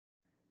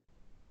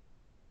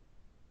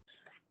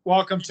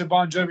Welcome to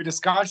Bon Jovi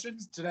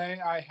Discussions. Today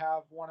I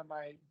have one of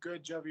my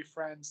good Jovi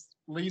friends,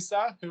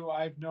 Lisa, who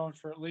I've known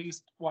for at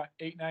least,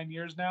 8, 9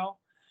 years now.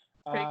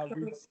 Pretty Uh,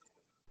 we, close.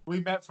 we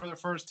met for the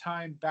first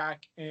time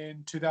back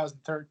in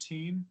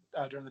 2013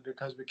 during the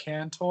Because We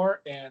Can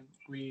tour, and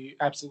we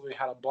absolutely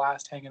had a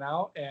blast hanging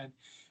out. And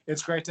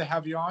it's great to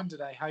have you on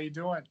today. How you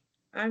doing?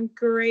 I'm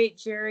great,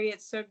 Jerry.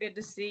 It's so good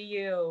to see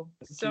you.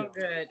 Thank So you.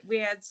 good. We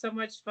had so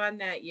much fun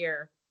that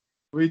year.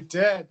 We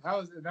did. That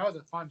was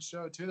a fun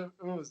show too.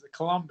 It was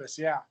Columbus,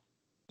 yeah.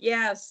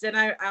 Yes, and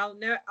I'll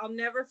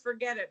never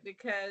forget it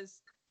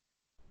because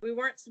we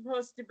weren't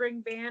supposed to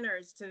bring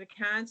banners to the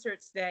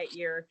concerts that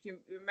year, if you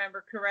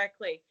remember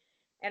correctly.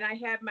 And I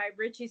had my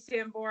Richie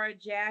Sambora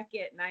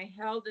jacket, and I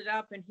held it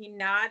up, and he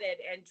nodded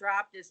and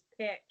dropped his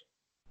pick.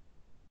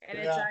 And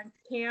it's Yeah. on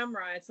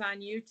camera. It's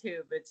on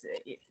YouTube.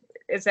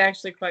 It's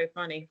actually quite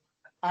funny.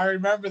 I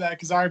remember that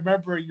because I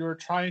remember you were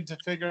trying to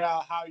figure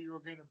out how you were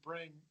going to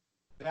bring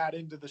that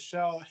into the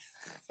show.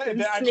 And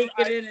then sneak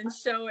it in and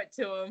show it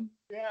to him.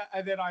 yeah,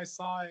 and then I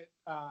saw it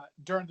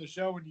during the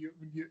show when you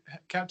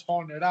kept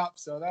holding it up.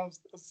 So that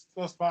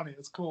was funny.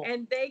 It's cool.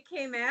 And they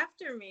came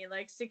after me.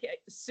 Like,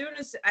 as soon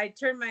as I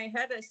turned my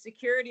head, a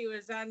security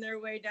was on their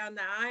way down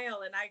the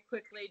aisle, and I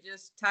quickly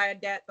just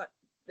tied that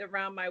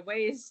around my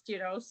waist,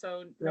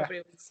 so nobody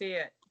would see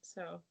it.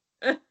 So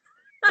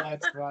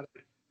That's funny.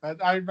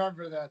 I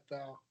remember that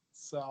though.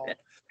 So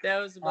that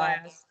was a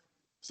blast.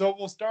 so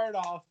we'll start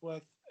off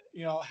with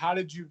how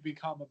did you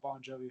become a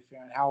Bon Jovi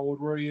fan? How old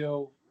were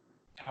you?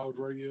 How old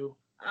were you?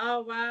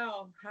 Oh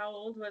wow, how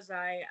old was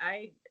I?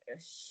 I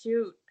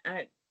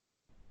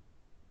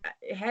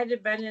it had to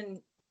have been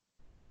in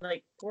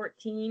like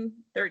 13,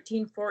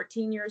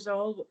 14 years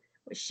old.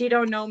 She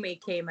Don't Know Me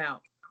came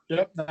out.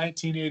 Yep,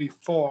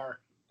 1984.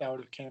 That would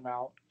have came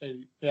out.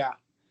 Yeah.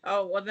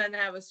 Oh well, then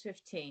I was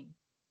 15.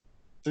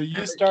 So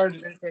you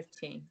started.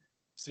 15.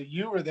 So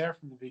you were there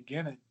from the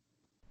beginning.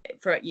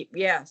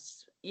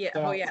 Yes, yeah,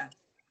 So, oh yeah.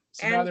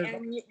 so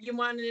And you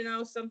wanted to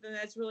know something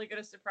that's really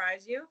going to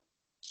surprise you?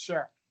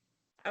 Sure.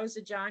 I was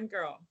a John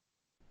girl.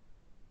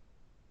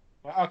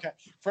 Well, okay.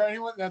 For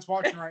anyone that's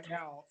watching right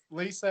now,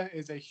 Lisa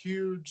is a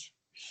huge,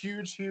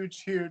 huge,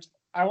 huge, huge.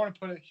 I want to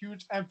put a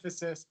huge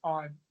emphasis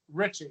on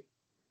Richie.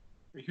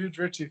 A huge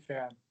Richie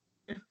fan.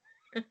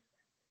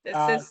 That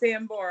says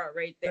Sambora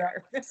right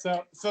there.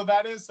 Yeah, so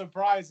that is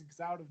surprising because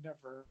I would have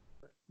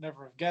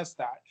never have guessed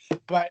that.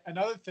 But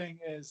another thing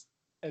is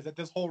that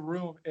this whole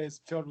room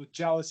is filled with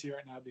jealousy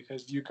right now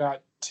because you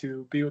got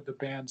to be with the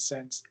band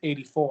since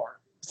 '84,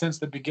 since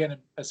the beginning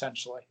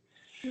essentially.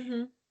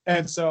 Mm-hmm.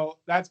 And so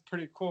that's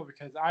pretty cool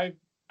because I've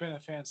been a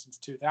fan since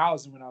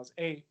 2000 when I was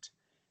 8.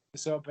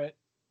 So, but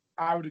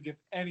I would give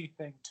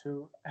anything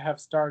to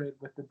have started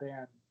with the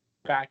band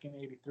back in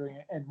 '83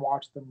 and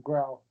watched them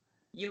grow.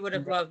 You would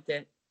have loved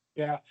it.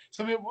 Yeah.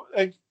 So, I mean,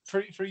 like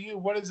for you,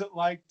 what is it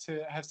like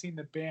to have seen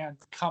the band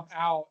come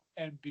out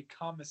and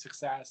become a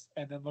success,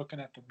 and then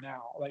looking at them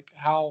now? Like,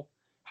 how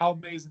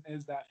amazing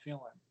is that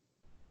feeling?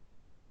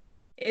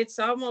 It's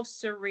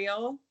almost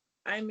surreal.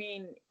 I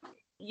mean,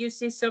 you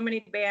see so many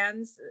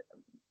bands,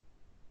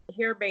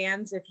 hair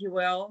bands, if you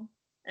will,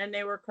 and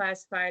they were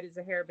classified as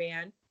a hair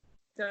band.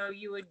 So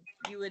you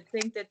would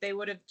think that they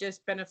would have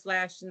just been a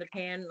flash in the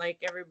pan like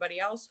everybody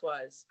else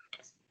was.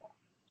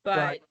 But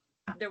Right.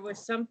 there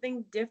was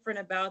something different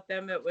about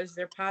them. It was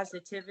their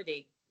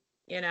positivity,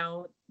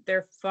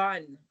 their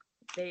fun.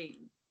 They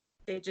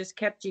just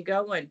kept you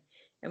going.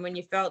 And when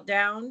you felt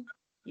down,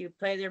 you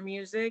play their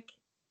music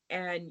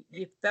and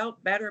you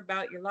felt better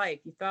about your life.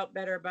 You felt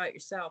better about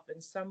yourself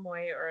in some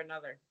way or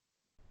another.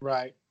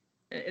 Right.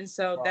 And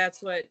so Wow.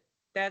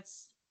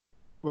 that's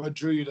What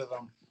drew you to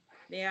them?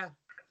 yeah.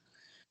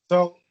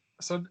 So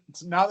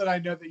now that I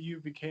know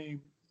that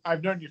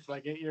I've known you for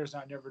like 8 years now.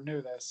 I never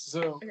knew this.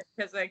 So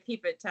Because I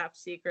keep it top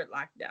secret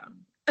lockdown.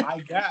 I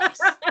guess.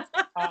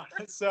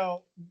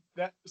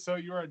 So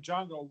you're a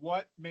jungle.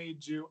 What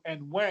made you,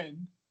 and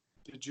when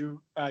did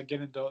you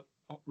get into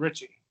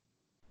Richie?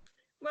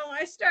 Well,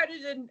 I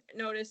started to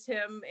notice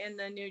him in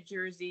the New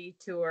Jersey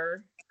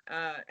tour.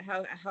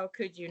 How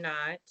could you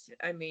not?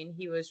 I mean,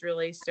 he was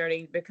really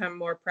starting to become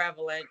more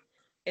prevalent.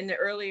 In the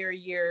earlier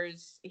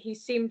years, he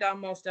seemed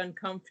almost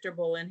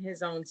uncomfortable in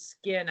his own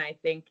skin, I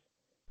think,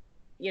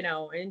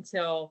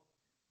 until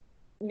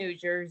New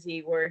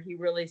Jersey, where he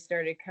really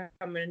started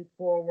coming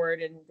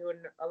forward and doing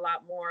a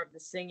lot more of the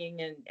singing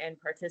and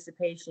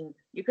participation.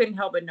 You couldn't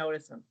help but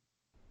notice him.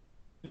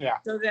 Yeah.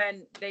 So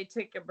then they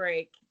took a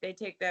break. They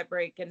take that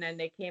break, and then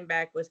they came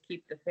back with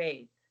Keep the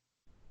Faith.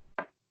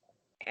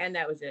 And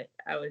that was it.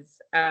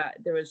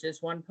 There was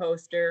just one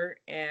poster,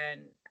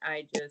 and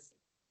I just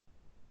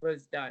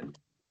was done.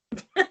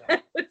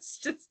 It's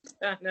just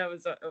done.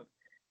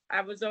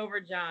 I was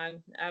over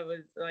John. I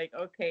was like,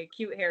 okay,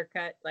 cute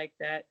haircut like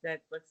that.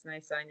 That looks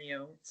nice on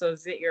you. So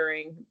is it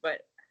earring,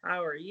 but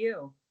how are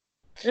you?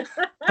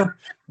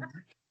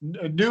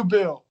 A new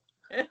Bill.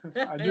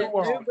 A new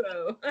world.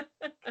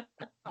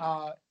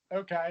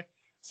 Okay.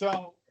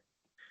 So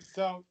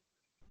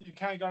you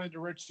kind of got into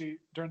Richie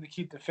during the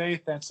Keep the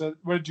Faith then. So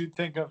what did you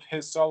think of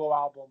his solo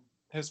album,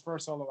 his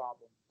first solo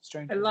album, I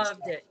Stranger in This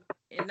loved Town? it.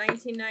 In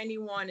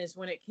 1991 is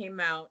when it came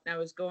out, and I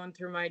was going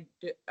through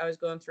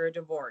a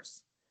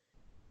divorce,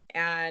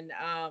 and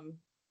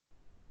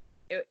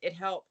it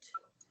helped.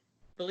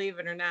 Believe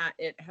it or not,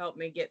 it helped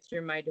me get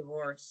through my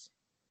divorce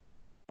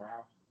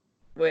Wow.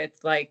 with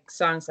like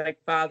songs like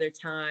Father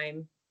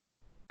Time,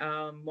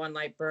 One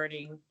Light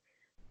Burning,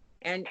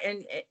 and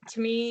to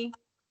me,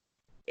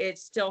 it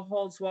still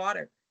holds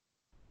water.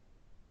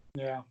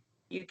 Yeah.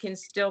 You can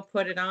still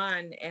put it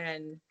on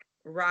and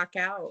rock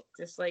out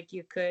just like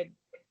you could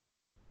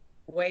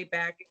way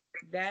back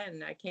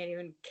then. I can't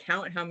even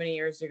count how many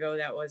years ago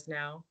that was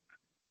now.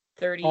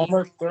 30,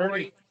 Almost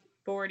 30.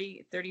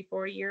 40, 30,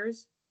 40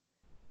 years.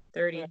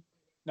 30.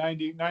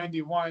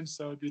 91,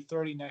 so it'd be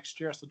 30 next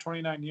year. So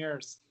 29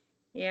 years.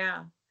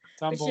 Yeah.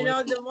 It's But you know,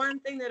 unbelievable. the one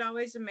thing that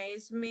always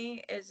amazed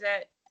me is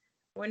that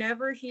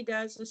whenever he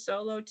does a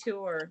solo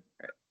tour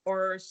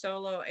or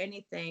solo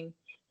anything,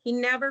 he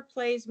never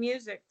plays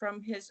music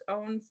from his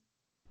own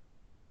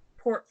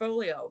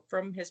portfolio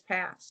from his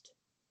past.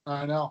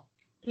 I know.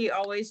 He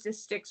always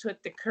just sticks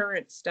with the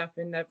current stuff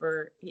and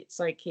never, it's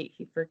like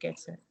he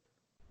forgets it.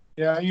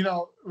 Yeah,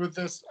 with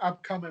this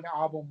upcoming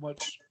album,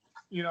 which,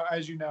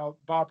 as you know,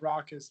 Bob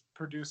Rock is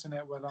producing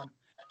it with him.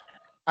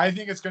 I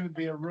think it's going to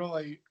be a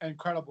really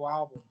incredible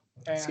album.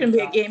 It's And going to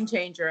be a game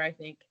changer, I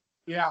think.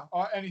 yeah,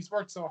 and he's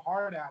worked so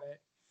hard at it.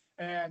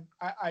 And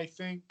I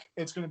think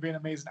it's going to be an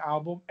amazing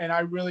album. And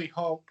I really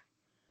hope,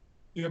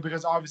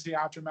 because obviously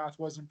Aftermath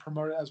wasn't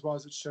promoted as well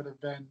as it should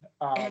have been.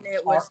 And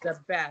it was the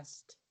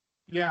best.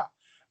 Yeah.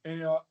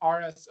 And,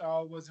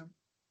 RSL wasn't,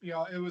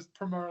 it was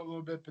promoted a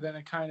little bit, but then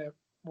it kind of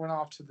went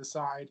off to the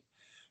side.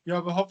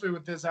 But hopefully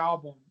with this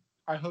album,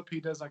 I hope he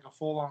does like a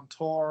full-on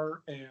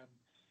tour and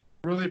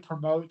really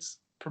promotes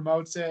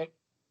it,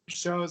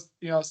 shows,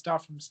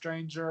 stuff from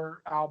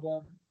Stranger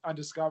album,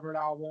 Undiscovered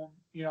album,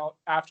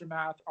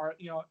 Aftermath, art,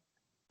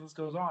 this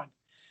goes on.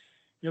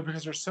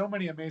 Because there's so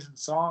many amazing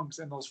songs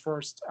in those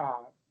first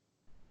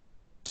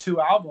two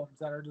albums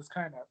that are just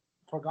kind of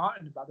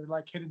forgotten about. They're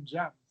like hidden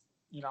gems,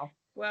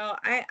 Well,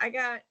 I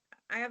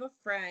have a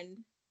friend.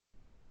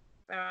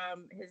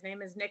 His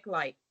name is Nick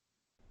Light.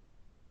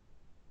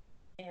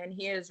 And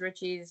he is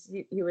Richie's,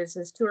 he was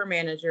his tour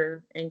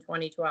manager in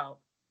 2012.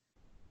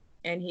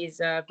 And he's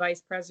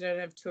vice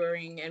president of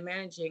touring and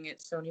managing at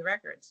Sony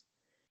Records.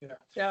 Yeah.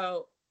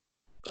 So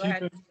go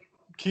ahead.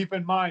 Keep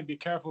in mind, be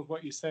careful with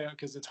what you say,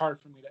 because it's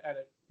hard for me to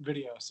edit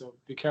video. So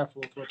be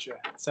careful with what you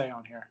say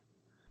on here.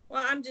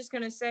 Well, I'm just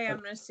going to say, I'm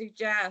going to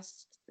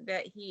suggest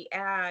that he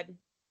add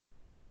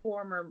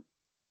former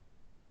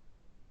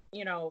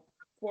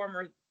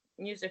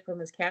music from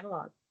his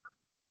catalog.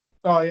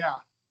 Oh, yeah.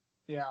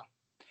 Yeah.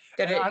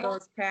 That it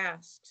goes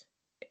past,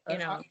 I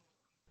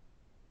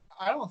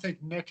don't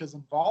think Nick is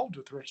involved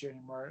with Richie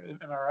anymore. Am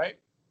I right?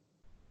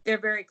 They're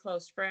very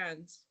close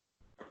friends.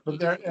 But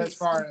they're, as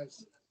far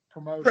as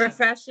promotion.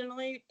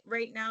 Professionally,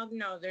 right now,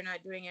 no, they're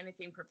not doing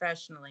anything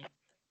professionally.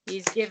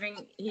 He's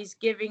giving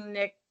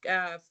Nick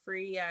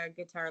free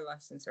guitar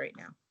lessons right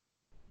now.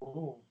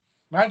 Ooh.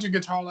 Imagine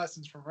guitar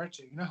lessons from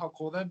Richie. You know how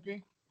cool that'd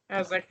be? I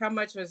was like, how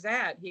much was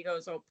that? He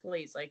goes, oh,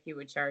 please, like he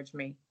would charge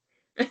me.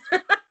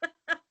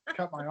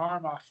 Cut my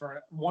arm off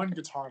for one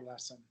guitar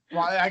lesson.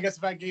 Well, I guess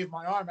if I gave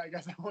my arm, I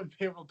guess I wouldn't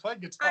be able to play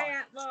guitar.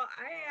 I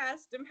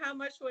asked him how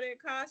much would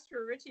it cost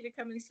for Richie to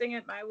come and sing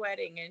at my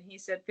wedding, and he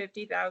said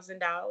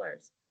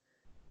 $50,000.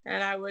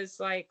 And I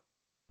was like,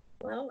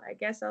 well, I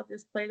guess I'll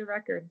just play the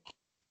record.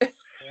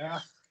 Yeah.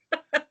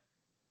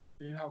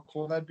 You know how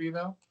cool that'd be,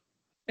 though?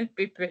 It'd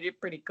be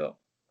pretty cool.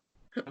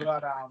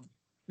 But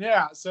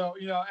yeah, so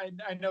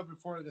I know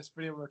before this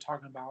video we were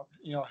talking about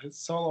his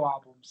solo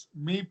albums.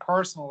 Me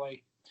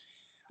personally,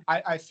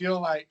 I feel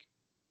like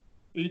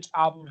each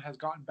album has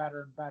gotten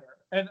better and better.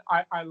 And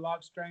I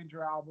love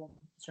Stranger album,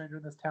 Stranger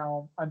in This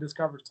Town,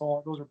 Undiscovered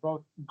Soul. Those are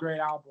both great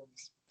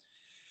albums.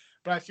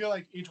 But I feel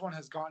like each one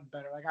has gotten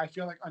better. Like I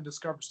feel like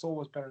Undiscovered Soul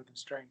was better than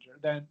Stranger.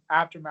 Then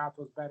Aftermath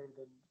was better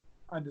than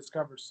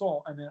Undiscovered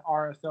Soul, and then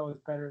RSO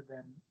is better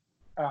than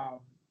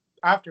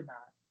Aftermath.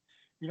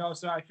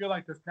 So I feel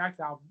like this next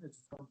album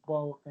is going to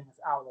blow things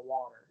out of the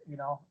water.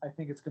 I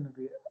think it's going to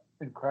be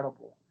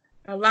incredible.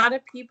 A lot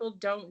of people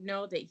don't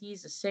know that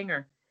he's a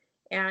singer,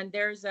 and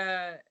there's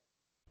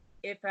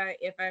if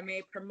I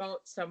may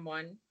promote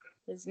someone,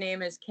 his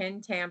name is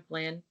Ken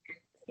Tamplin,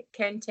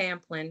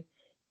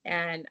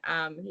 and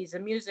he's a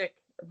music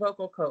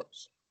vocal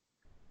coach,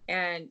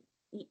 and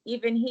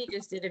even he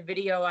just did a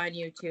video on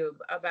YouTube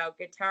about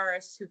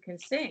guitarists who can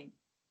sing.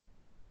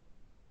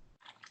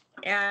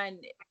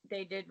 And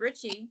they did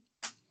Richie,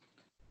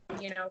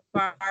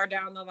 far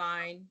down the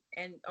line,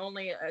 and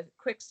only a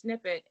quick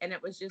snippet, and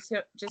it was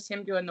just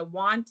him doing the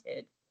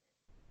Wanted.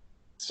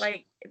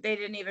 Like they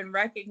didn't even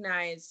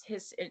recognize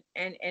his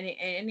and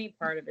any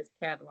part of his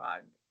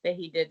catalog that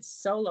he did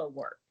solo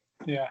work.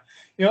 Yeah,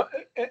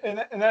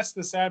 and that's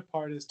the sad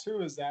part is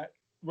that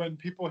when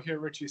people hear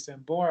Richie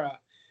Sambora,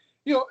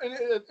 and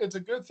it's a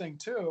good thing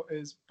too,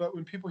 but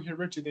when people hear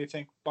Richie, they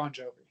think Bon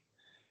Jovi.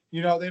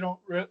 They don't.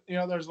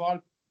 There's a lot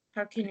of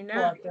how can you people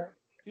not? out there.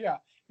 Yeah,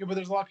 yeah, but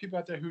there's a lot of people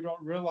out there who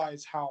don't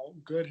realize how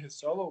good his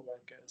solo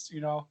work is.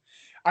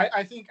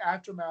 I think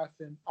Aftermath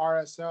and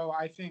RSO,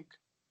 I think,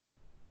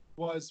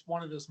 was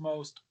one of his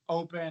most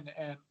open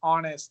and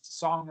honest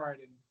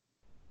songwriting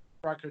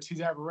records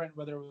he's ever written,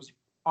 whether it was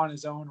on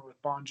his own or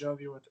with Bon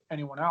Jovi or with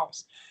anyone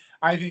else.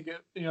 I think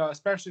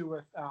especially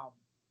with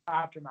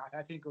Aftermath,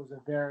 I think it was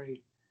a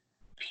very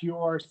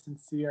pure,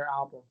 sincere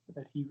album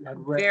that he had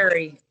written.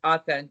 Very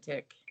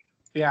authentic.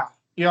 Yeah,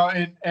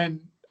 and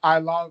I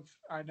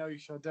know you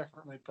feel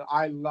differently, but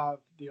I love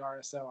the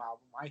RSO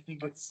album. I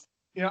think it's,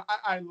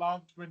 I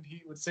loved when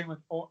he would sing with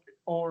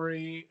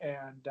Ori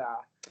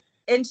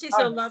and she's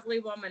a lovely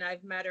woman.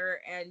 I've met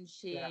her, and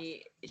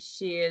she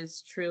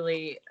is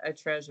truly a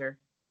treasure.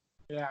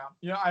 Yeah,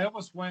 I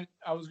almost went.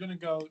 I was gonna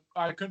go.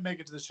 I couldn't make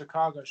it to the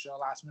Chicago show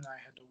last minute. I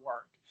had to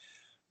work,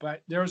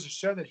 but there was a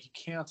show that he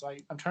canceled.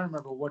 I'm trying to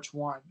remember which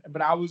one,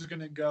 but I was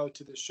gonna go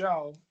to the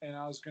show and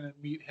I was gonna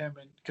meet him,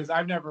 and because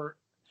I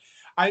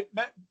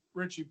met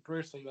Richie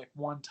briefly like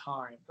one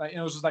time. Like,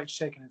 it was just like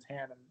shaking his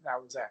hand and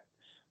that was it.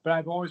 But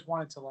I've always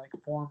wanted to like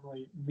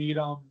formally meet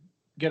him,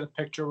 get a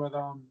picture with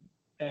him,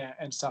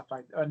 and stuff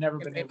like that. I've never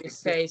been able to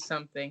say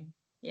something.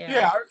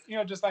 Yeah,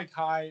 just like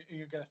hi, and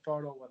you get a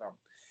photo with him.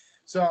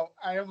 So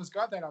I almost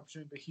got that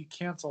opportunity, but he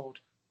canceled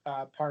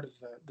part of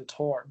the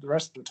tour, the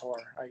rest of the tour,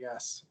 I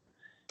guess.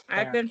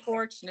 I've been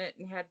fortunate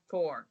and had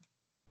 4.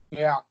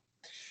 Yeah,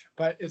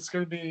 but it's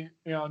going to be,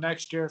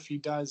 next year if he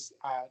does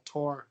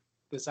tour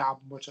this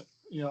album, which,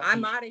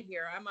 I'm out of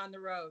here. I'm on the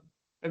road.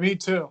 Me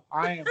too.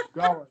 I am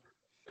going.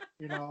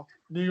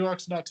 New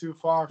York's not too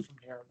far from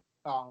here.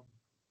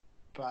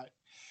 But,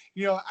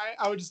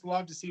 I would just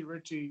love to see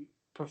Richie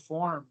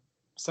perform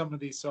some of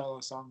these solo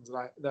songs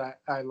that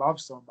I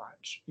love so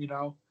much,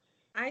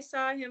 I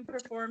saw him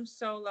perform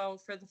solo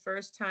for the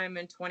first time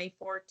in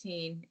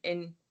 2014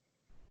 in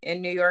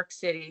New York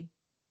City.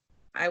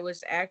 I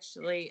was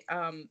actually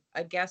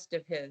a guest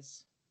of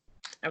his.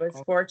 I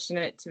was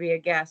fortunate to be a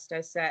guest.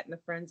 I sat in the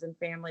friends and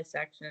family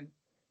section.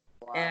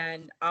 Wow.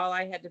 And all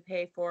I had to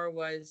pay for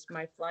was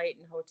my flight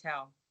and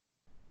hotel.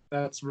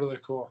 That's really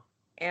cool.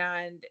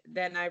 And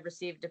then I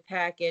received a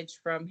package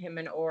from him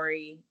and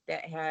Ori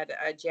that had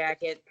a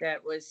jacket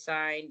that was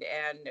signed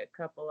and a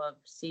couple of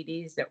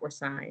CDs that were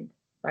signed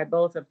by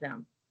both of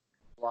them.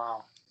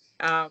 Wow.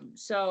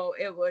 So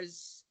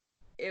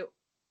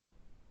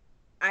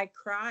I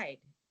cried.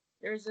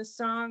 There's a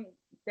song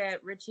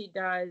that Richie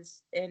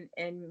does, and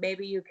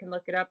maybe you can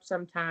look it up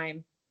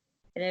sometime,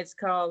 and it's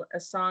called A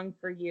Song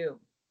for You.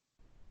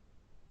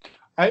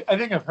 I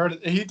think I've heard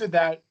it. He did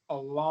that a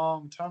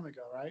long time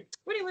ago, right?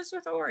 When he was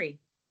with Ori.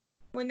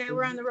 When they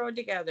were on the road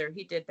together,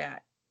 he did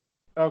that.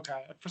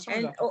 Okay.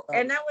 And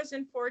that was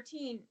in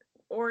 2014.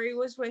 Ori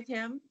was with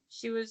him.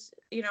 She was,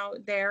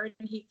 there,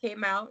 and he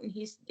came out and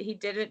he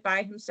did it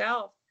by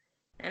himself.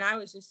 And I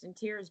was just in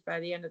tears by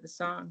the end of the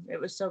song.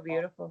 It was so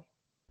beautiful.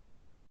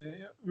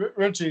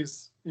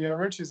 Richie's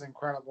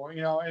incredible,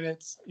 and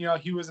it's,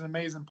 he was an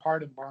amazing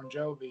part of Bon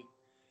Jovi,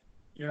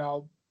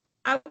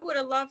 I would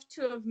have loved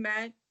to have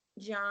met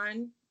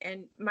John,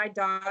 and my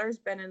daughter's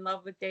been in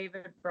love with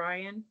David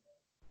Bryan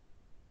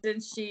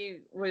since she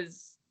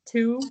was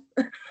 2.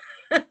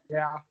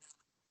 Yeah.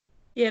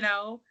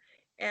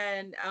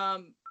 And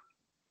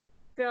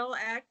Phil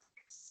X,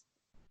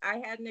 I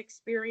had an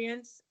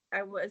experience.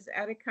 I was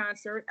at a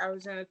concert. I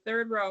was in a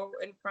 3rd row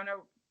in front of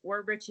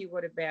where Richie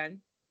would have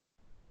been.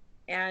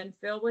 And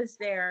Phil was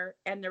there,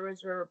 and there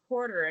was a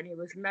reporter, and he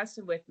was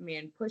messing with me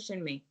and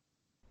pushing me.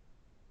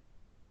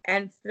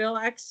 And Phil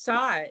X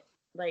saw it.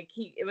 Like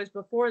it was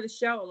before the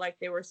show. Like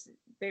they were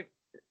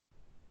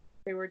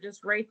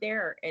just right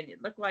there, and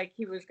it looked like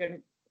he was going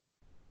to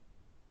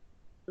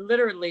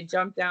literally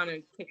jump down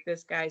and kick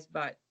this guy's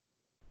butt.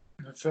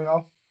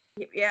 Phil?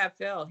 Yeah,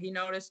 Phil. He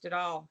noticed it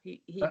all.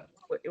 He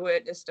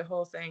witnessed the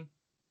whole thing.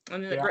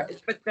 And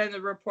but then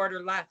the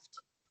reporter left.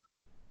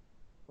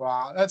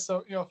 Wow, that's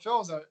so.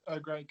 Phil's a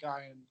great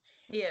guy, and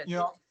he is.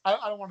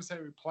 I don't want to say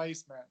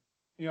replacement,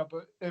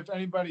 but if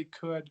anybody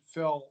could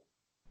fill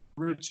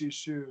Richie's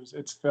shoes,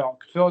 it's Phil.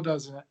 Phil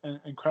does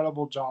an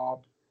incredible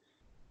job.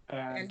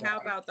 And how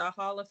about the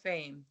Hall of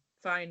Fame?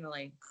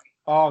 Finally.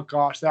 Oh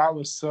gosh, that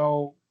was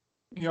so.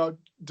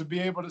 To be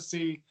able to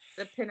see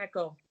the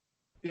pinnacle.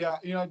 Yeah,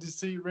 to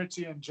see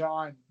Richie and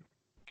John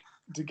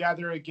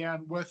together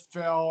again with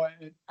Phil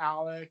and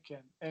Alec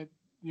and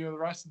the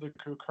rest of the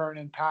crew, current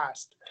and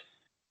past.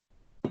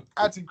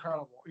 That's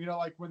incredible.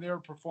 Like when they were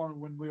performing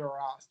When We Were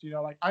Asked,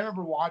 like I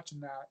remember watching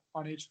that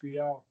on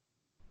HBO,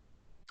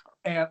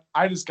 and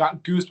I just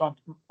got goosebumps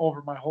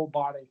over my whole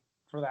body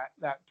for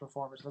that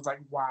performance. I was like,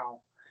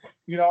 wow,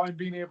 and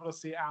being able to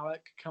see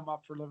Alec come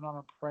up for Living on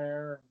a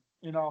Prayer,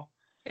 and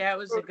that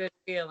was a good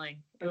feeling.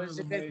 It was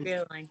a good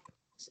feeling.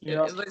 It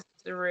was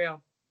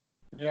surreal.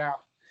 Yeah.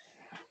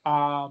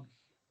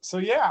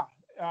 So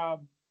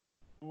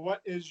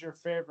what is your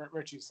favorite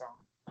Richie song?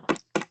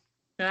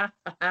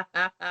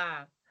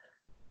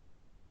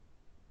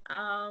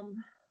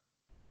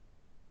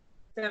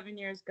 7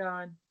 Years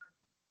Gone.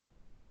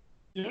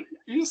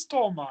 You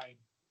stole mine.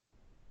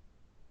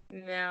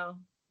 No.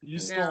 You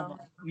stole No,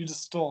 mine. You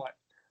just stole it.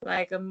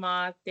 like a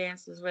moth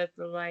dances with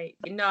the light.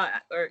 You know,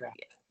 or Yeah.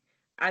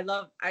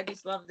 I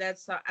just love that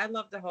song. I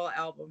love the whole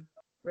album,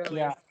 Yeah.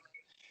 really.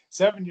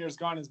 7 Years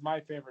Gone is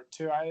my favorite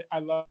too. I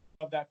love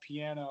that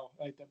piano,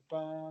 like the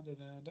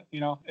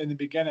in the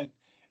beginning,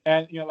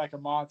 and like a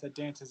moth that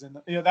dances in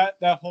the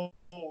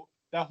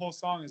that whole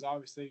song is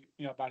obviously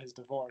about his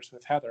divorce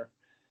with Heather,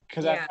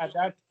 because Yeah.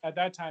 at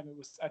that time it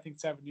was I think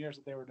 7 years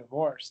that they were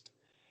divorced.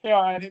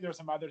 I think there's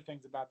some other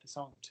things about the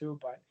song too,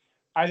 but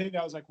I think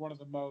that was like one of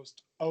the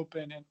most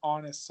open and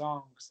honest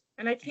songs.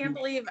 And I can't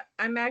believe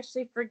I'm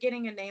actually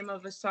forgetting a name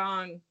of a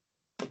song.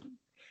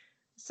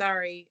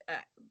 Sorry,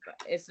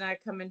 it's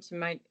not coming to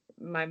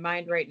my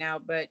mind right now,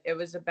 but it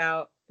was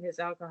about his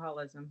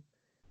alcoholism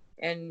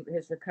and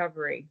his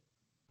recovery.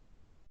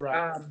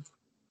 Right. Um,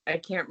 I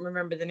can't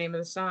remember the name of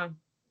the song,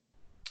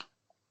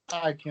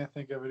 I can't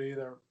think of it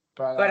either,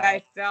 but but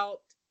I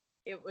felt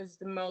it was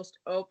the most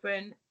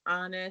open,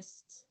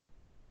 honest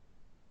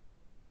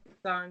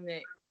song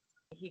that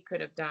he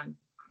could have done.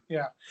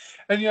 yeah,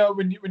 and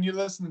when you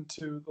listen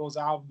to those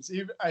albums,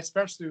 even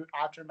especially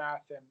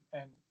Aftermath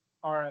and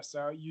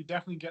RSO, you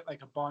definitely get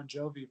like a Bon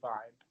Jovi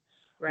vibe,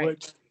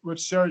 Right. which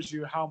shows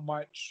you how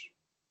much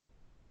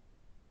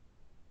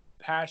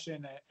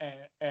passion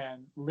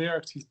and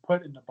lyrics he's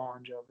put into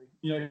Bon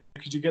Jovi.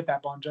 Because you get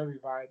that Bon Jovi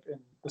vibe in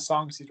the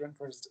songs he's written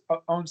for his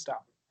own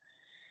stuff.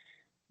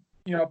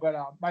 But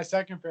my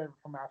second favorite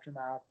from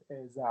Aftermath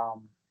is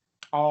 "I'll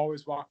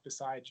Always Walk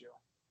Beside You."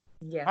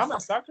 Yes. I'm a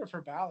sucker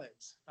for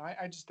ballads.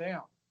 I just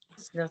am.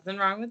 There's nothing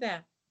wrong with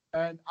that.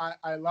 And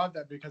I love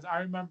that because I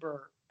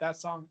remember that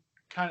song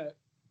kind of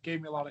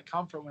gave me a lot of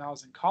comfort when I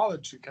was in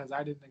college because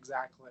I didn't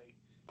exactly,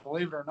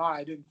 believe it or not,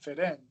 I didn't fit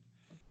in.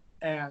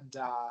 And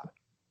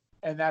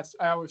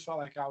I always felt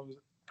like I was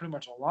pretty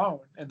much alone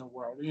in the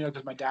world,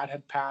 because my dad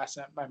had passed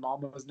and my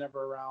mom was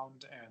never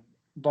around and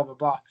blah, blah,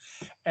 blah.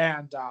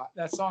 And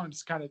that song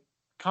just kind of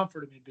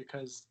comforted me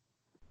because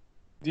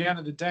at the end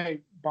of the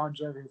day, Bon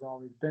Jovi has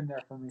always been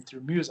there for me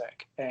through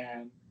music.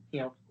 And,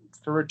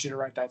 for Richie to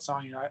write that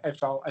song, I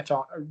felt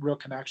a real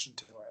connection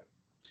to it.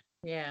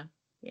 Yeah.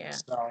 Yeah.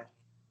 So,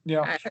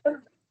 yeah, I,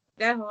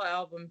 that whole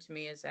album to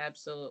me is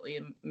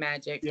absolutely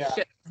magic. yeah,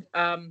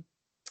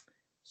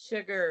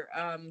 Sugar,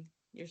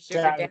 your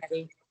sugar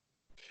daddy.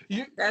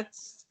 You,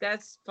 That's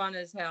fun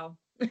as hell.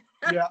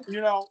 yeah,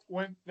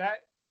 when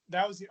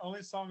that was the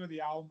only song of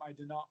the album I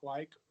did not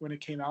like when it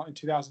came out in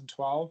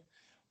 2012.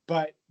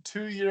 But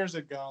 2 years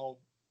ago,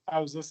 I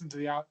was listening to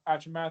the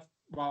Aftermath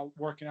while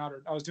working out,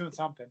 or I was doing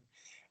something,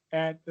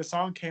 and the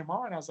song came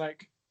on. I was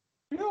like,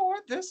 you know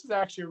what? This is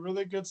actually a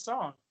really good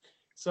song.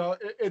 So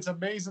it's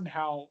amazing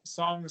how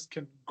songs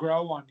can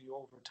grow on you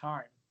over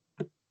time.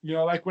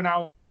 Like when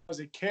I was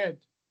a kid,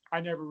 I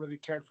never really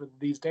cared for the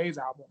These Days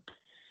album.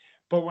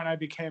 But when I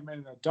became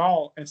an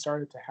adult and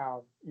started to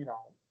have,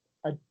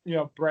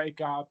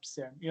 breakups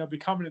and,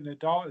 becoming an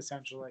adult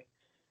essentially,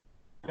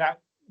 that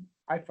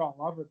I fell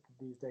in love with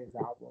the These Days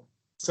album.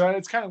 So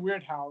it's kind of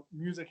weird how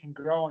music can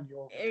grow on you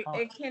over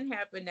time. It can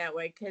happen that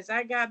way because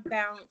I got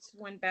Bounce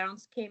when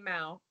Bounce came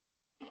out.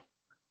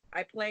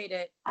 I played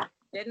it,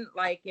 didn't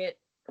like it,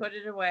 put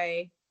it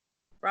away,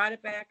 brought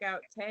it back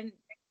out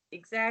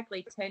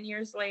exactly 10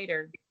 years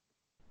later,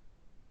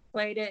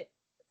 played it,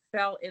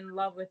 fell in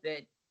love with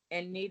it,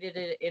 and needed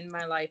it in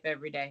my life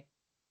every day.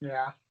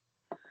 Yeah.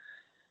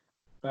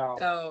 Well,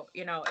 So,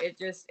 it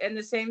just, and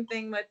the same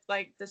thing with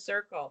like The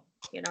Circle,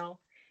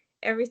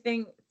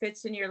 everything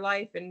fits in your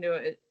life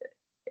into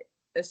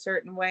a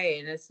certain way,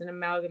 and it's an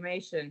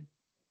amalgamation.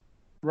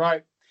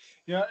 right.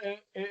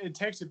 It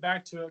takes it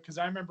back to it because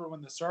I remember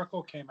when The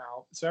Circle came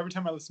out. So every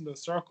time I listen to the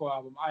Circle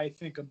album, I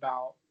think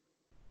about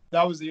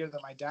that was the year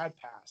that my dad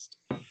passed.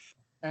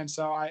 And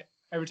so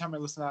every time I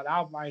listen to that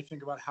album, I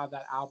think about how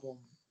that album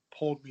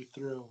pulled me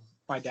through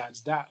my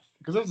dad's death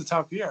because it was a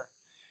tough year.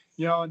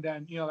 And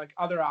then, like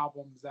other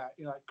albums that,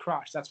 like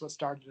Crush, that's what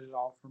started it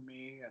all for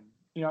me. And,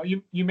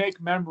 you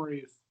make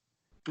memories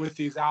with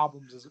these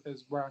albums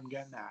is where I'm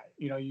getting at.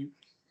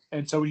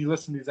 And so when you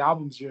listen to these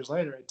albums years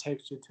later, it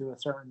takes you to a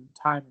certain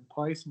time and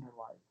place in your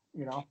life.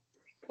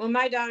 Well,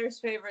 my daughter's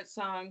favorite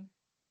song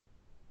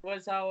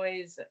was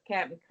always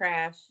Captain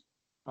Crash.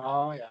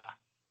 Oh, yeah.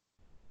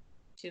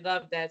 She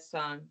loved that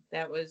song.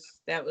 That was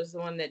the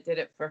one that did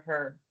it for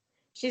her.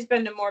 She's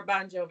been to more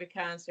Bon Jovi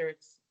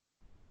concerts.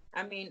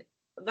 I mean,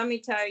 let me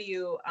tell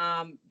you,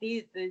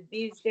 These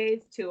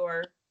Days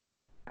tour,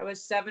 I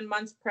was 7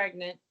 months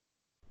pregnant,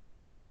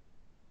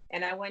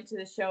 and I went to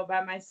the show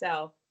by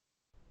myself,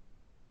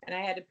 and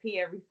I had to pee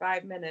every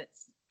 5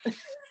 minutes.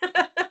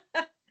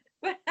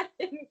 But I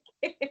didn't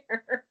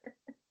care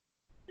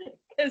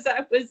because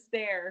I was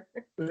there.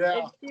 Yeah.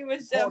 And she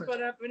was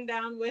jumping up and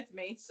down with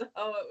me, so it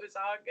was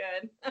all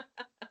good.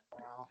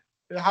 Wow.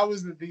 How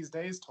was it These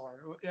Days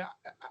tour? Yeah,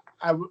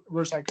 I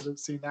wish I could have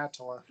seen that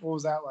tour. What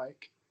was that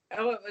like?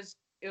 Oh,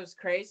 it was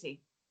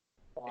crazy.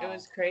 Wow. It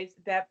was crazy.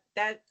 That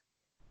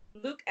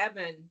Luke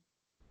Evan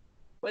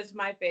was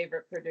my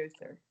favorite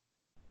producer.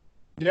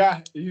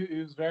 Yeah, he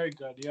was very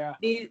good. Yeah.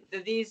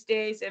 These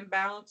Days and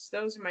Bounce,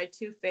 those are my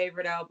two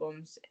favorite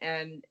albums,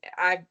 and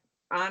I'm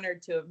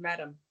honored to have met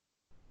him.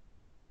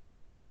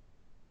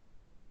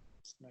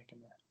 Just making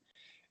that.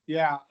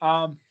 Yeah.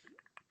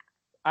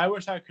 I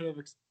wish I could have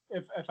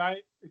if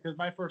I because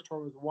my first tour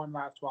was one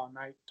wild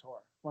night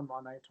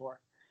tour,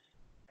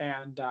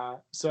 and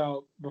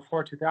so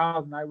before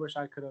 2000, I wish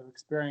I could have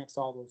experienced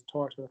all those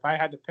tours. But if I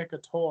had to pick a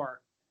tour,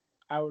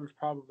 I would have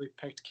probably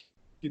picked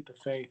Keep the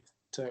Faith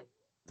to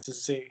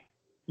see.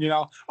 You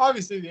know,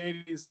 obviously the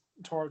 '80s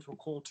tours were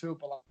cool too,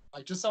 but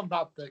like just something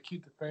about the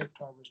Keep the Faith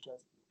tour was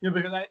just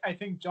because I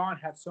think John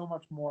had so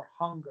much more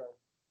hunger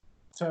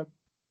to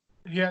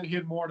he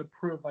had more to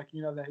prove. Like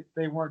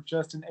they weren't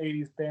just an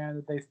 '80s band;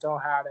 that they still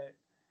had it,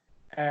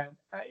 and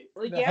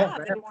Well, the whole yeah,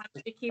 band they was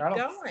wanted to keep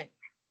incredible. going.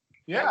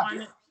 They Yeah,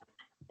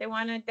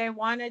 wanted, they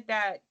wanted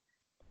that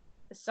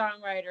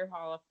songwriter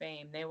Hall of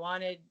Fame. They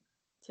wanted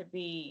to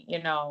be,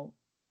 in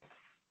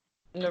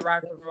the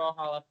Rock and Roll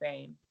Hall of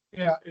Fame.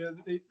 yeah.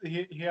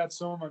 He had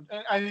so much.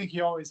 And I think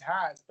he always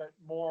has, but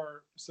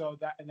more so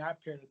that in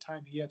that period of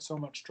time, he had so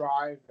much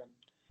drive and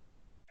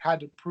had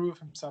to prove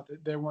himself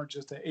that they weren't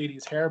just an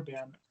 '80s hair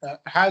band.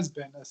 Has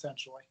been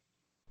essentially.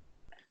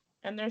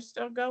 And they're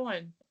still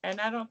going.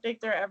 And I don't think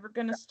they're ever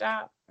going to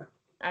stop.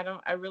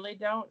 I really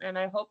don't. And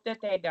I hope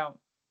that they don't.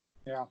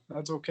 Yeah,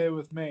 that's okay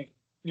with me.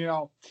 You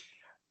know,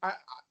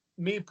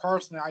 me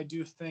personally, I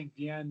do think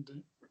the end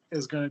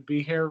is going to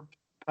be here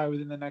probably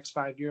within the next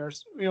 5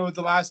 years. With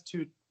the last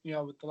two,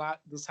 with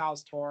this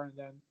house tour and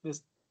then this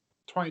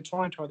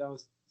 2020 tour that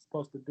was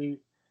supposed to be,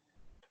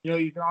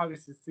 you can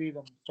obviously see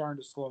them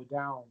starting to slow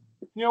down.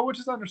 Which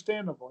is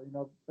understandable.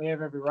 They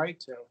have every right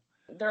to.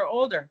 They're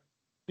older.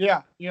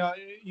 Yeah, you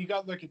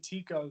got to look at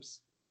Tico's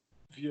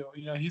view.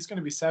 He's going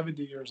to be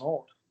 70 years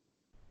old.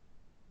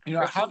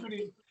 How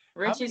many?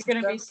 Richie's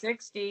going to be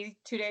 60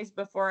 2 days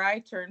before I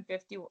turn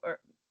 50. Or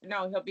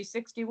no, he'll be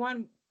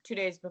 61 2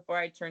 days before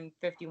I turn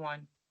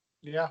 51.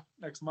 Yeah,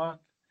 next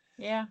month.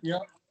 Yeah. Yeah.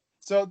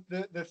 So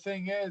the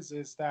thing is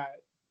that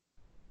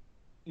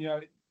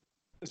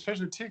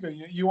especially Tico,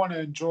 you want to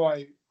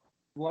enjoy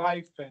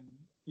life and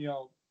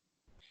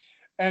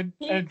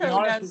be Tico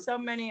honest does with, so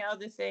many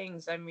other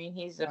things. I mean,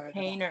 he's a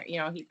painter.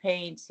 He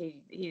paints.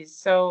 He's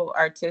so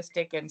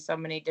artistic in so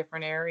many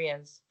different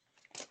areas.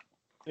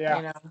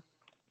 yeah.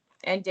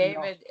 And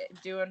David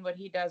doing what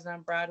he does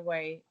on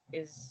Broadway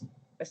is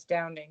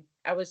astounding.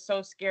 I was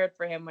so scared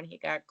for him when he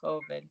got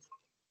COVID.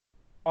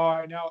 Oh,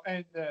 I know.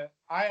 And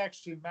I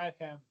actually met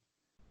him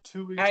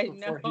 2 weeks I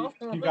before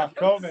know. he got I'm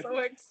COVID, so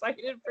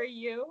excited for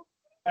you.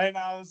 and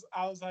I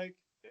was like,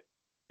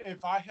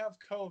 if I have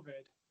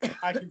COVID,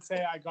 I can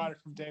say I got it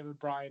from David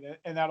Bryan,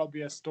 and that'll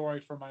be a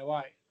story for my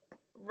life.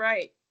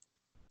 Right.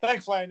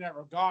 Thankfully, I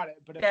never got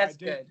it, but if I That's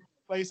did, good.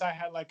 at least I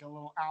had like a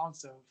little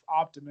ounce of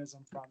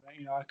optimism from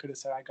it. I could have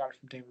said I got it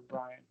from David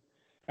Bryan,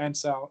 and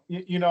so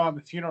I'm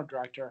a funeral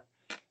director,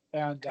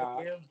 and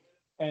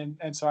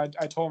so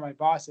I told my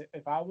boss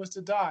if I was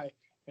to die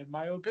in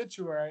my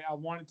obituary, I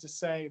wanted to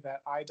say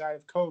that I died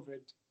of COVID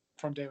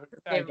from David.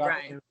 I got it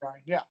from David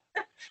Bryan. Yeah,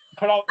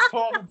 put all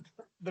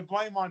the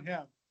blame on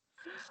him.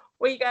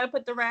 Well, you got to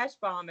put the rash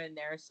bomb in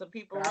there so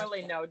people Rash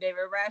really bomb. know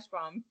David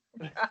Rashbaum.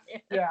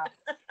 Yeah.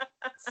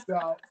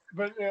 So,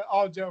 but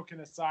all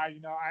joking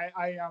aside,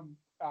 I am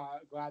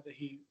glad that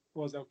he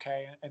was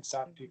okay and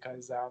stuff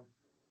because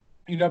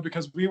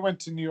because we went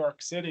to New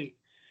York City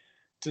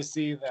to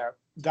see the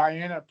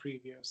Diana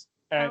previews.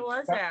 And How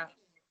was that?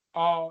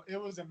 Oh,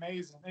 it was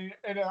amazing.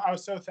 And I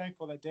was so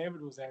thankful that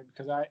David was there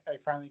because I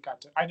finally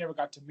I never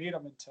got to meet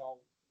him until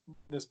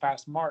this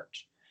past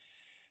March.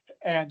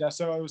 And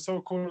so it was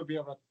so cool to be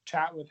able to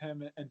chat with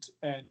him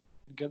and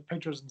get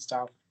pictures and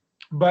stuff.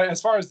 But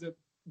as far as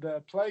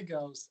the play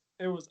goes,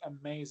 it was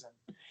amazing.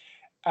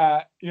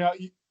 I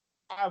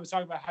was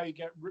talking about how you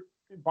get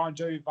Bon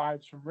Jovi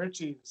vibes from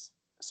Richie's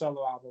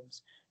solo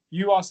albums.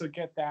 You also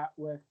get that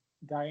with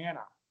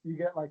Diana. You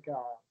get like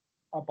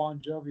a Bon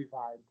Jovi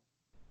vibe,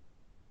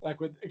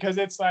 because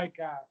it's like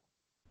a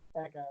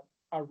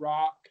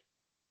rock.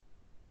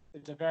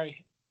 It's a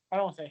very, I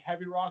don't want to say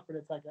heavy rock, but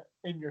it's like a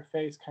in your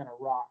face kind of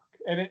rock,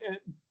 and it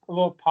a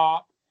little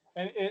pop,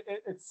 and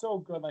it's so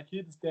good. Like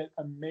he just did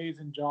an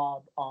amazing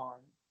job on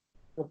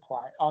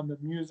the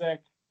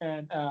music,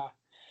 and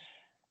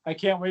I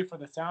can't wait for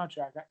the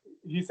soundtrack.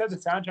 He said the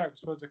soundtrack was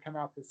supposed to come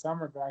out this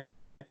summer, but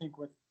I think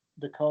with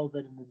the COVID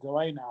and the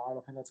delay now, I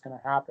don't think that's going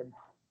to happen.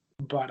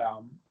 But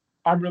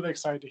I'm really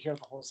excited to hear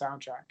the whole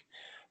soundtrack.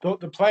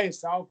 The play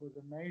itself was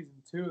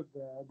amazing too.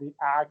 The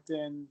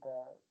acting,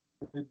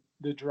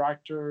 the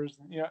directors,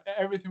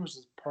 everything was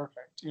just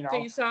perfect. So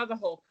you saw the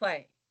whole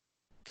play?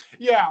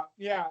 Yeah.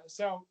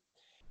 So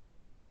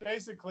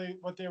basically,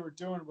 what they were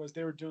doing was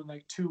they were doing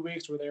like 2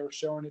 weeks where they were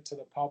showing it to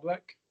the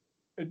public.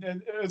 And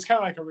it was kind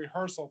of like a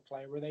rehearsal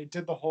play where they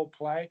did the whole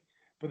play,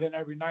 but then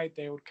every night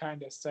they would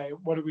kind of say,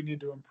 what do we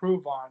need to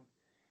improve on?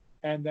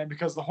 And then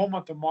because the whole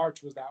month of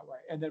March was that way.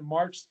 And then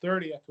March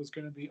 30th was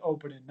going to be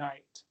opening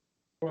night,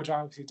 which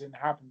obviously didn't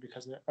happen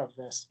because of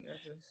this.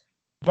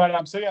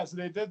 But so yeah, so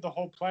they did the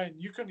whole play, and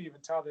you couldn't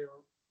even tell they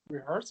were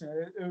rehearsing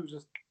it. It was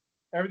just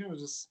everything was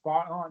just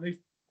spot on, at least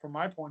from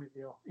my point of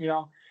view.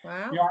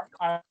 Wow.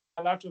 I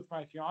left with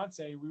my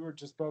fiance. We were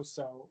just both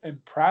so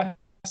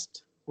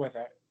impressed with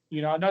it.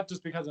 Not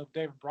just because of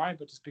David Bryan,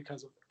 but just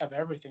because of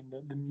everything,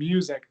 the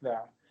music,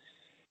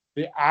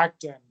 the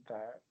acting,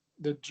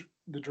 the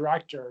the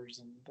directors,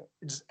 and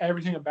just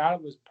everything about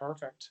it was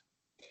perfect.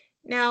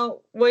 Now,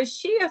 was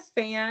she a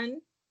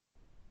fan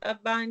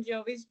of Bon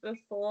Jovi's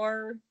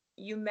before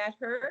you met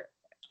her,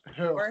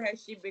 Who? or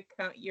has she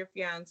become your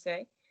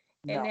fiance?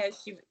 And No.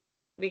 has she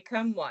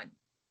become one?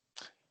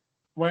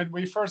 When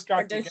we first Or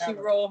got does she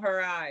together, roll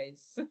her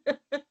eyes?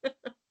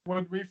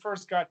 when we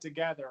first got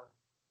together,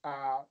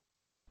 uh,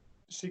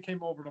 she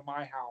came over to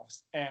my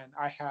house, and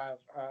I have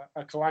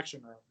a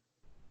collection room,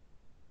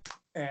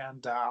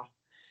 and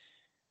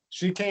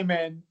she came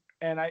in,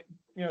 and I,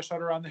 showed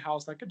her around the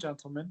house like a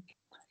gentleman,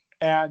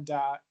 and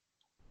I,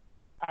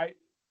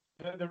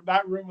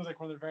 that room was like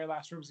one of the very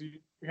last rooms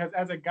because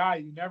as a guy,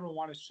 you never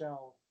want to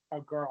show a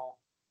girl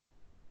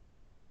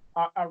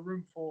a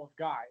room full of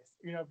guys,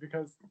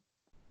 because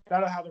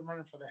that'll have them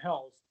running for the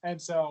hills.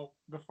 And so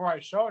before I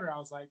showed her, I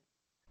was like,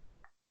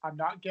 I'm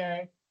not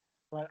gay,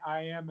 but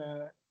I am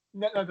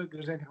not that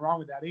there's anything wrong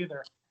with that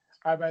either.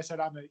 But I said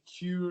I'm a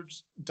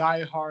huge,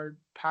 diehard,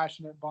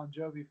 passionate Bon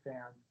Jovi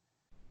fan.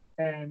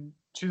 And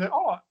she's like,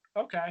 oh,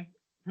 okay,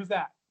 who's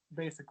that?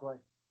 Basically.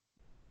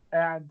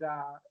 And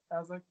I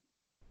was like,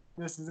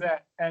 this is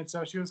it. And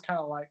so she was kind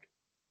of like,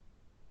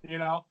 you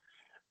know,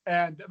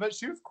 but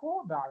she was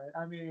cool about it.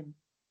 I mean,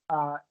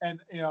 I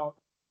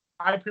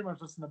pretty much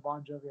listen to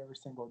Bon Jovi every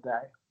single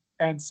day.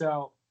 And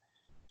so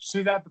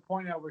she's at the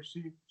point now where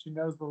she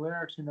knows the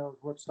lyrics, she knows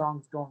which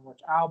song's going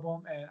which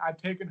album, and I've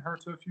taken her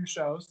to a few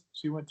shows.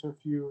 She went to a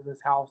few of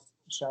this house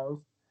shows,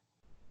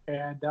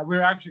 and we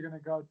were actually going to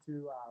go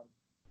to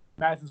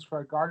Madison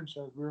Square Garden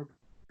shows. We were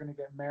going to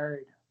get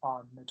married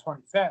on the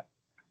 25th,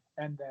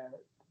 and the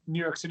New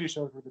York City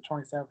shows were the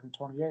 27th and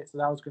 28th, so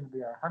that was going to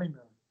be our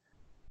honeymoon.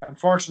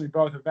 Unfortunately,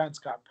 both events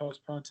got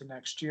postponed to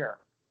next year,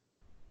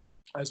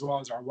 as well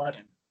as our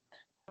wedding.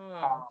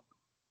 Oh.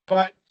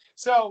 But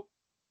so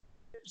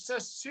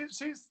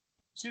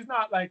she's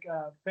not like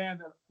a fan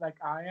of like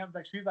I am.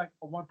 Like she's like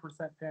a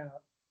 1% fan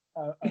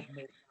of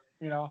me.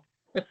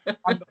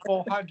 I'm the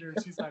full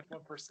 100. She's like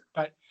 1%.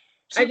 But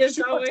I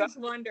just always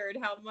wondered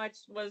how much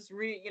was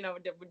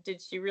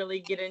did she really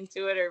get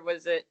into it, or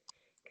was it?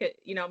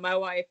 My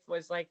wife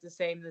was like the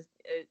same.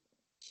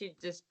 She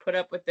just put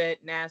up with it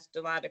and asked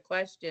a lot of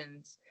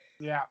questions.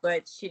 Yeah.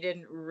 But she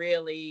didn't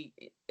really.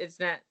 It's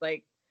not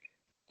like,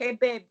 hey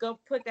babe, go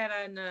put that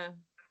on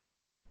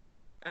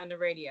the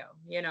radio.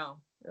 Yeah.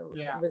 It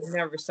was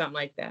never something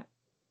like that.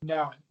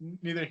 No,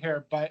 neither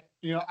here. But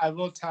I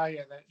will tell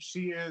you that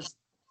she is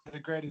the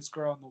greatest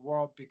girl in the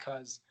world,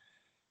 because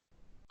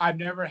I've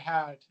never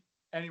had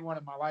anyone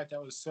in my life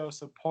that was so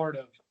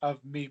supportive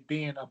of me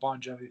being a Bon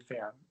Jovi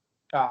fan.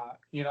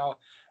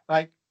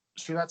 Like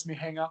she lets me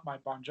hang up my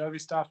Bon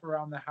Jovi stuff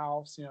around the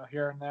house,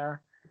 here and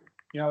there.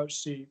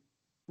 She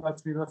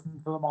lets me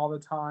listen to them all the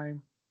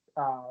time.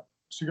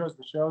 She goes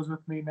to shows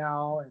with me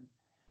now, and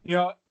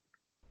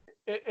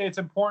it's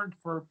important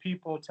for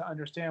people to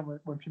understand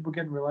when people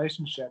get in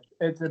relationships.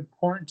 It's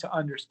important to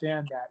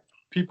understand that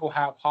people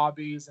have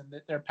hobbies and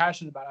that they're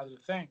passionate about other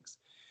things,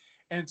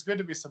 and it's good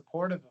to be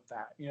supportive of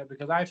that.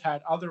 Because I've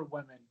had other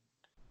women,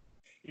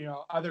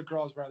 other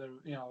girls, whether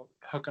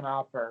hooking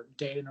up or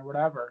dating or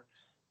whatever,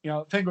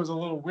 think it was a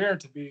little weird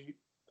to be.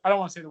 I don't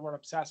want to say the word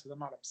obsessed, because I'm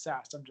not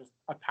obsessed. I'm just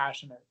a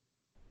passionate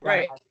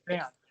Right.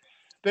 fan.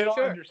 They don't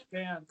Sure.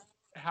 understand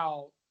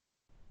how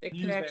The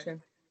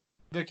connection.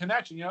 The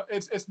connection,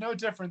 it's no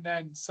different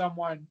than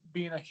someone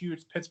being a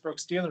huge Pittsburgh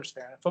Steelers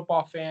fan, a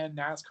football fan,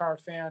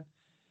 NASCAR fan.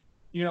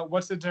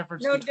 What's the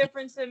difference? No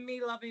difference in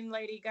me loving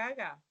Lady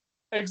Gaga.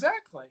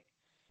 Exactly.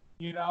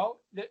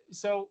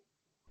 So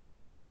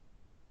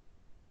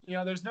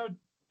there's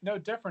no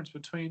difference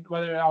between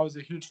whether I was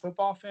a huge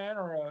football fan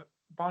or a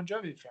Bon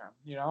Jovi fan.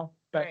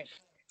 But right.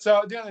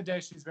 So at the end of the day,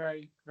 she's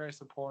very, very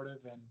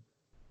supportive, and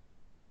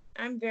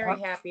I'm very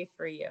happy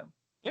for you.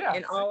 Yeah.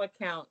 In all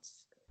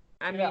accounts.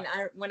 I mean,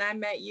 when I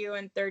met you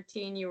in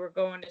 13, you were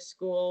going to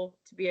school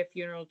to be a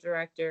funeral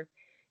director.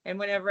 And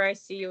whenever I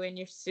see you in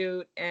your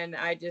suit, and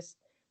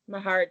my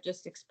heart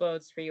just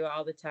explodes for you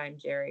all the time,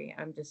 Jerry.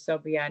 I'm just so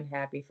beyond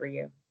happy for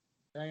you.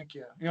 Thank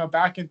you.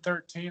 Back in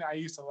 13, I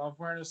used to love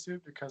wearing a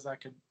suit because I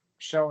could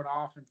show it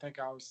off and think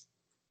I was,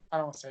 I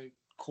don't want to say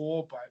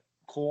cool, but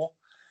cool.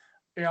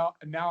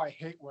 And now I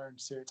hate wearing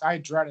suits. I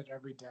dread it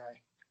every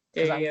day.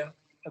 Do you?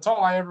 That's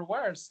all I ever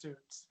wear is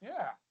suits.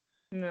 Yeah.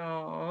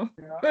 No.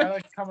 I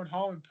like coming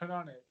home and put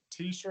on a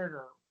t-shirt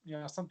or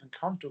something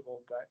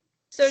comfortable. But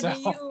so do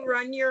you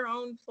run your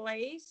own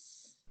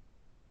place?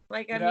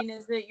 Like, I mean,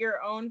 is it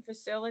your own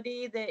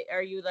facility?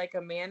 Are you like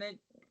a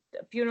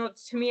funeral?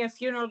 To me, a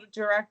funeral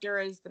director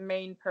is the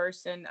main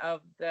person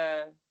of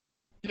the.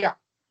 Yeah,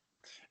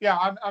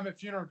 I'm a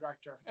funeral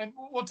director, and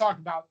we'll talk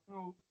about.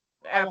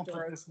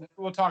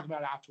 We'll talk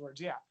about it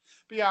afterwards. Yeah,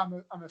 but yeah,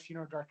 I'm a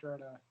funeral director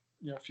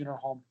funeral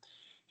home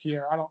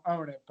here. I don't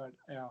own it, but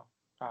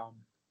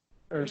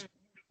there's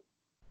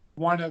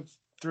one of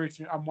three.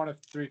 I'm one of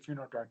three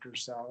funeral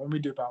directors, so and we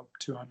do about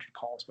 200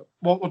 calls. But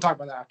we'll talk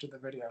about that after the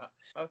video.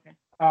 Okay.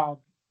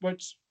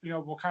 Which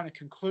we'll kind of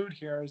conclude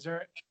here. Is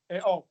there?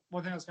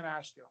 One thing I was going to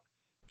ask you: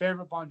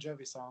 favorite Bon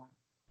Jovi song,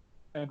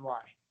 and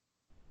why?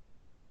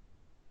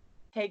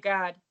 Hey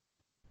God.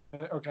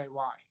 Okay,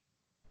 why?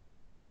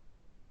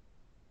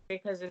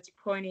 Because it's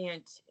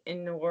poignant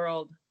in the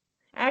world.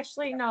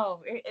 Actually,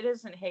 no, it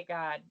isn't. Hey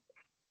God.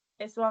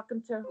 It's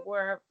welcome to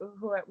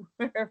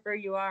wherever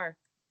you are.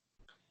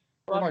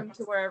 Welcome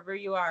to wherever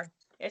you are.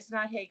 It's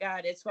not hey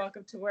God. It's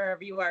welcome to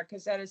wherever you are,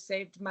 because that has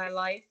saved my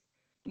life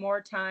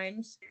more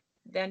times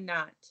than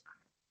not,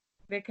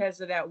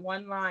 because of that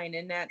one line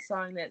in that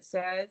song that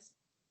says,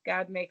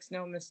 "God makes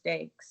no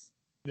mistakes."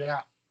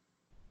 Yeah,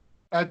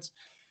 that's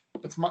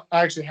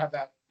I actually have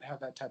that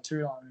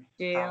tattooed on me.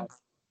 Do you?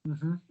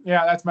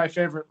 Yeah, that's my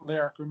favorite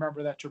lyric.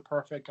 Remember that you're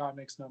perfect. God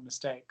makes no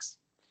mistakes.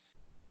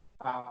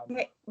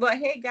 Well,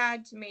 hey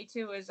God to me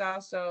too is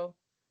also,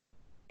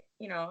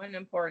 an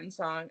important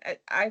song.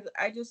 I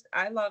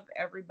love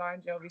every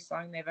Bon Jovi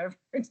song they've ever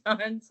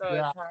done, so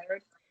It's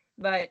hard.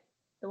 But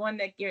the one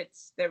that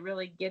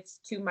really gets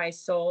to my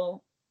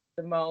soul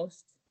the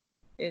most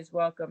is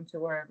 "Welcome to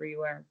Wherever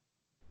You Are."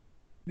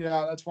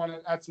 Yeah,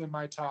 that's in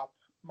my top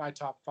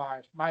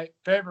 5. My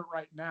favorite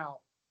right now,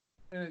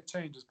 and it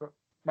changes, but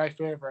my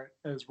favorite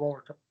is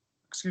Roller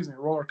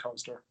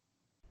Coaster.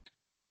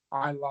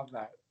 I love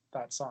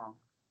that song.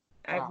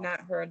 I've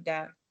not heard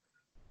that.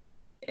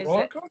 Is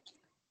Roller it Coaster?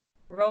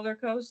 Roller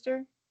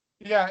Coaster?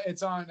 Yeah,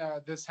 it's on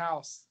This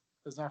House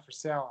Is Not For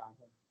Sale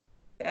album.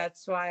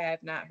 That's why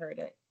I've not heard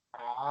it.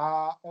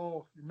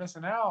 You're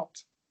missing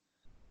out.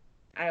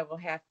 I will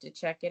have to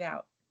check it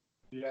out.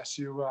 Yes,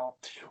 you will.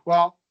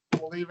 Well,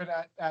 we'll leave it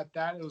at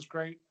that. It was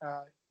great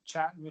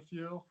chatting with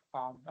you.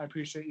 I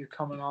appreciate you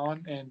coming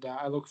on, and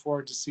I look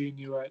forward to seeing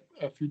you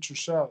at future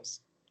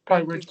shows.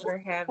 Thank you for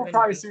having me.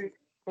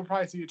 We'll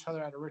probably see each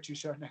other at a Richie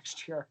show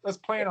next year. Let's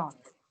plan on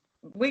it.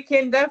 We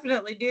can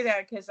definitely do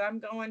that, because I'm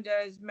going to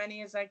as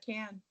many as I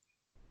can.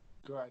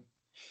 Good.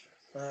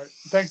 All right.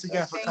 Thanks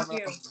again for coming.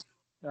 Thank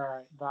you. All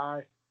right.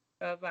 Bye.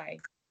 Bye-bye.